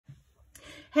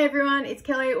Hey everyone, it's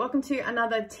Kelly. Welcome to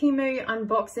another Temu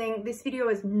unboxing. This video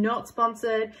is not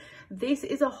sponsored. This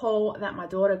is a haul that my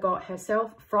daughter got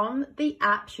herself from the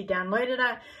app. She downloaded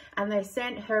it and they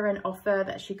sent her an offer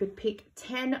that she could pick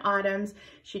 10 items.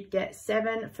 She'd get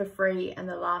 7 for free and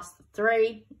the last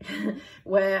 3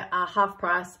 were half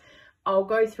price. I'll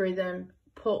go through them,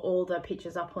 put all the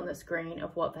pictures up on the screen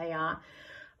of what they are.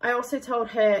 I also told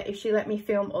her if she let me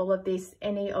film all of this,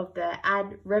 any of the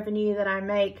ad revenue that I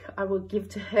make, I will give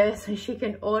to her so she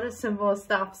can order some more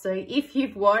stuff. So if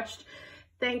you've watched,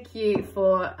 thank you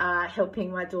for helping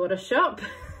my daughter shop.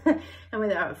 And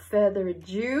without further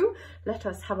ado, let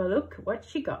us have a look what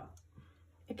she got.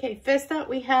 Okay, first up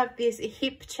we have this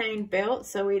hip chain belt.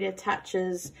 So it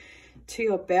attaches to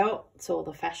your belt. It's all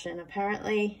the fashion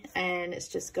apparently. And it's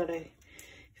just got a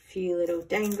few little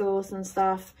dangles and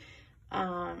stuff.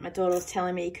 My daughter was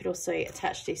telling me you could also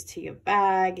attach this to your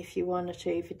bag if you wanted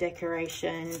to for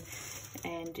decoration,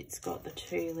 and it's got the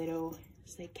 2 little,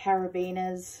 say,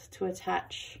 carabiners to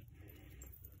attach,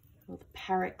 or the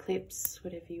parrot clips,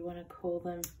 whatever you want to call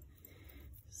them.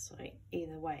 So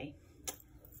either way.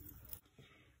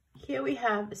 Here we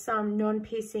have some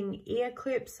non-piercing ear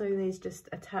clips, so these just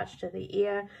attached to the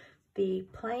ear. The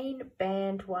plain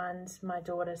band ones, my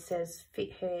daughter says,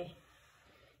 fit her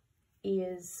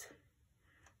ears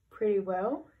pretty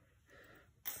well,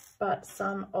 but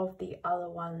some of the other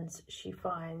ones she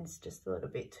finds just a little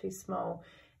bit too small,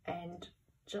 and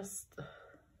just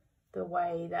the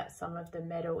way that some of the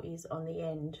metal is on the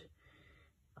end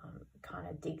kind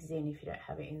of digs in if you don't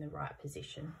have it in the right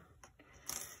position.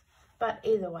 But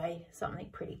either way, something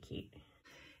pretty cute.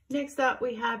 Next up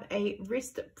we have a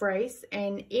wrist brace,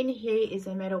 and in here is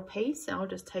a metal piece. I'll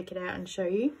just take it out and show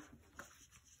you.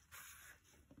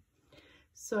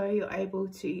 So you're able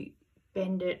to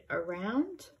bend it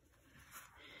around.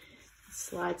 It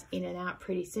slides in and out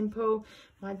pretty simple.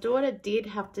 My daughter did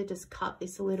have to just cut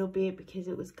this a little bit because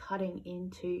it was cutting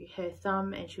into her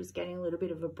thumb and she was getting a little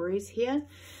bit of a bruise here,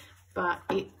 but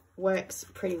it works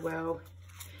pretty well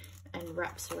and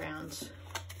wraps around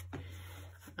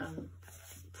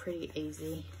pretty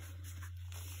easy,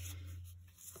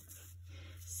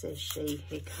 says she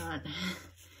who can't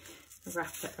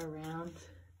wrap it around.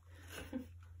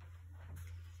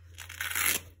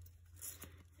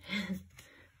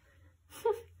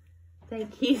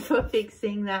 Thank you for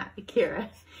fixing that, Akira.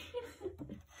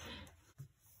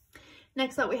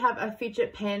 Next up we have a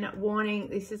fidget pen. Warning,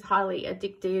 this is highly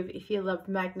addictive. If you love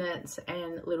magnets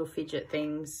and little fidget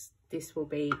things, this will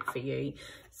be for you.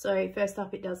 So first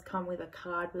up, it does come with a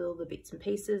card with all the bits and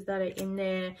pieces that are in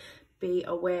there. Be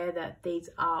aware that these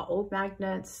are all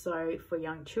magnets, so for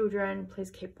young children,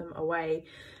 please keep them away.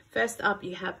 First up,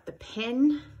 you have the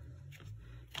pen.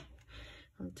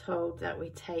 I'm told that we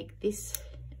take this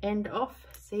end off.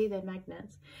 See, they're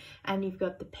magnets. And you've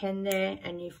got the pen there,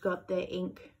 and you've got the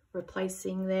ink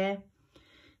replacing there.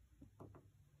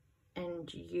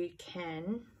 And you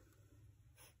can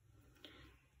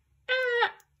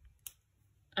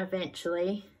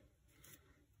eventually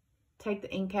take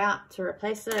the ink out to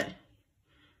replace it.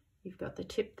 You've got the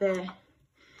tip there.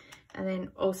 And then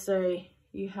also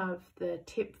you have the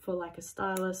tip for like a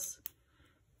stylus.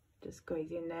 Just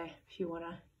goes in there if you want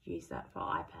to use that for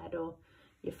iPad or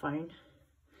your phone.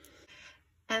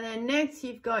 And then next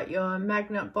you've got your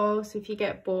magnet ball. So if you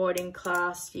get bored in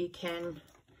class, you can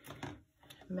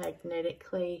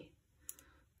magnetically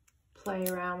play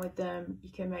around with them. You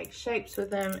can make shapes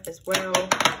with them as well.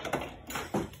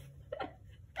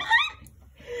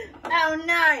 Oh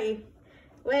no!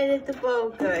 Where did the ball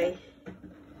go?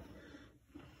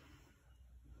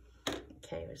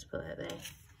 Okay, let's put that there.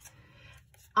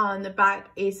 On the back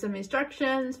is some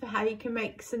instructions for how you can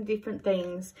make some different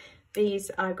things.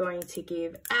 These are going to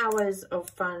give hours of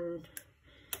fun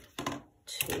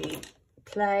to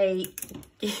play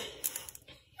with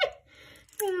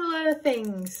a lot of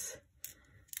things.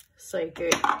 So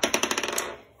good.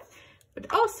 But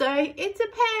also, it's a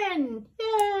pen!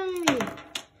 Yay!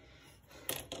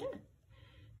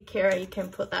 Kira, you can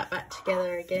put that back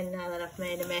together again now that I've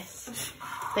made a mess.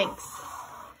 Thanks.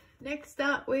 Next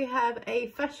up, we have a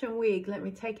fashion wig. Let me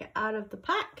take it out of the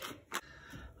pack.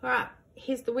 All right,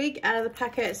 here's the wig out of the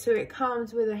packet. So it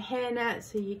comes with a hairnet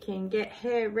so you can get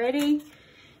hair ready.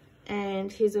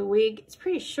 And here's a wig. It's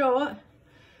pretty short,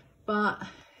 but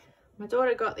my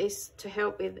daughter got this to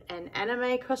help with an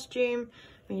anime costume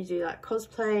when you do like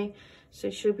cosplay. So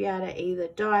she'll be able to either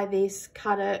dye this,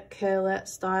 cut it, curl it,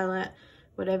 style it,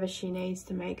 whatever she needs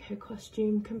to make her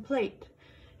costume complete.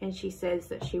 And she says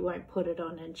that she won't put it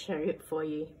on and show it for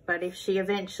you. But if she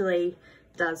eventually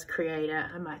does create it,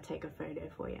 I might take a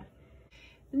photo for you.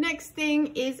 Next thing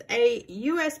is a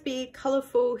USB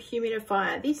colorful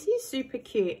humidifier. This is super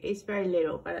cute. It's very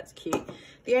little, but it's cute.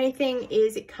 The only thing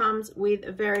is it comes with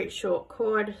a very short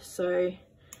cord, so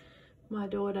my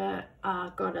daughter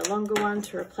got a longer one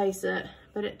to replace it,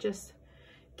 but it just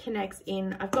connects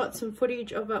in. I've got some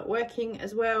footage of it working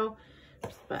as well,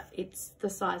 but it's the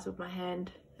size of my hand,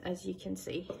 as you can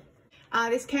see.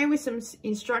 This came with some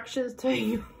instructions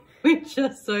too, which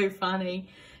are so funny.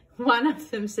 One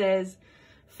of them says,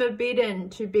 forbidden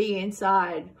to be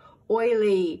inside,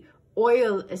 oily,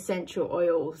 oil essential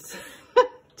oils.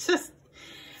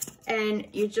 And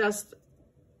you just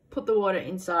put the water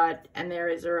inside, and there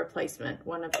is a replacement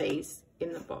one of these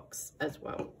in the box as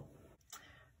well.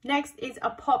 Next is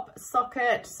a pop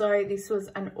socket. So this was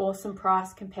an awesome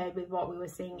price compared with what we were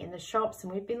seeing in the shops,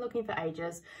 and we've been looking for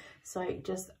ages. So it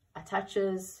just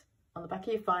attaches on the back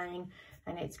of your phone,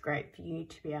 and it's great for you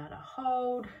to be able to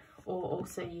hold, or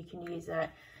also you can use it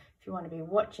if you want to be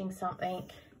watching something.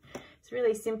 It's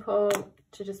really simple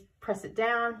to just press it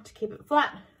down to keep it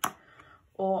flat,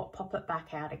 or pop it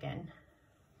back out again.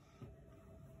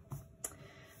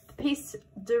 The piece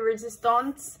de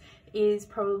resistance is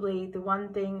probably the one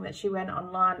thing that she went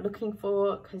online looking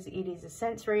for, because it is a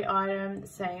sensory item. The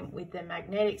same with the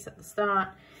magnetics at the start.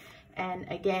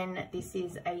 And again, this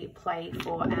is a play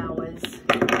for hours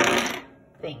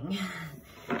thing.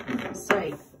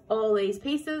 So all these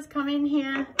pieces come in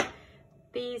here.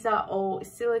 These are all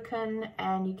silicone,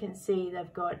 and you can see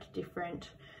they've got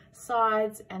different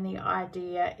sides, and the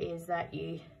idea is that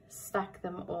you stack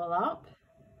them all up.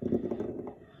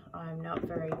 I'm not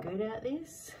very good at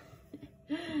this.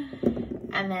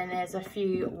 And then there's a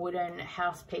few wooden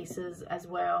house pieces as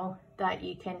well that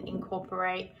you can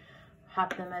incorporate,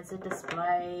 have them as a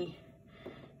display,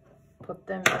 put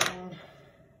them in.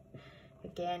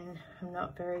 Again, I'm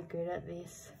not very good at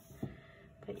this,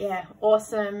 but yeah,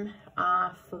 awesome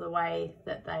for the way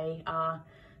that they are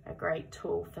a great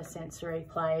tool for sensory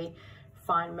play,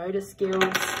 fine motor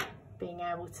skills, being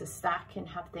able to stack and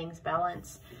have things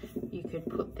balanced. You could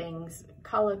put things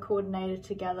color coordinated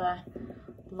together,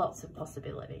 lots of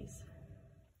possibilities.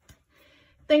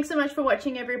 Thanks so much for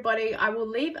watching, everybody. I will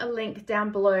leave a link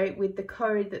down below with the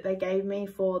code that they gave me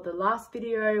for the last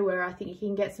video, where I think you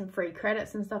can get some free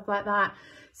credits and stuff like that.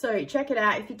 So check it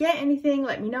out. If you get anything,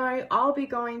 let me know. I'll be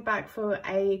going back for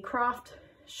a craft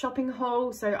shopping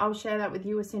haul, so I'll share that with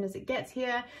you as soon as it gets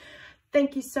here.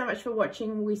 Thank you so much for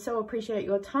watching. We so appreciate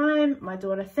your time. My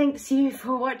daughter thanks you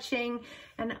for watching,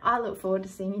 and I look forward to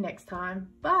seeing you next time.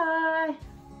 Bye.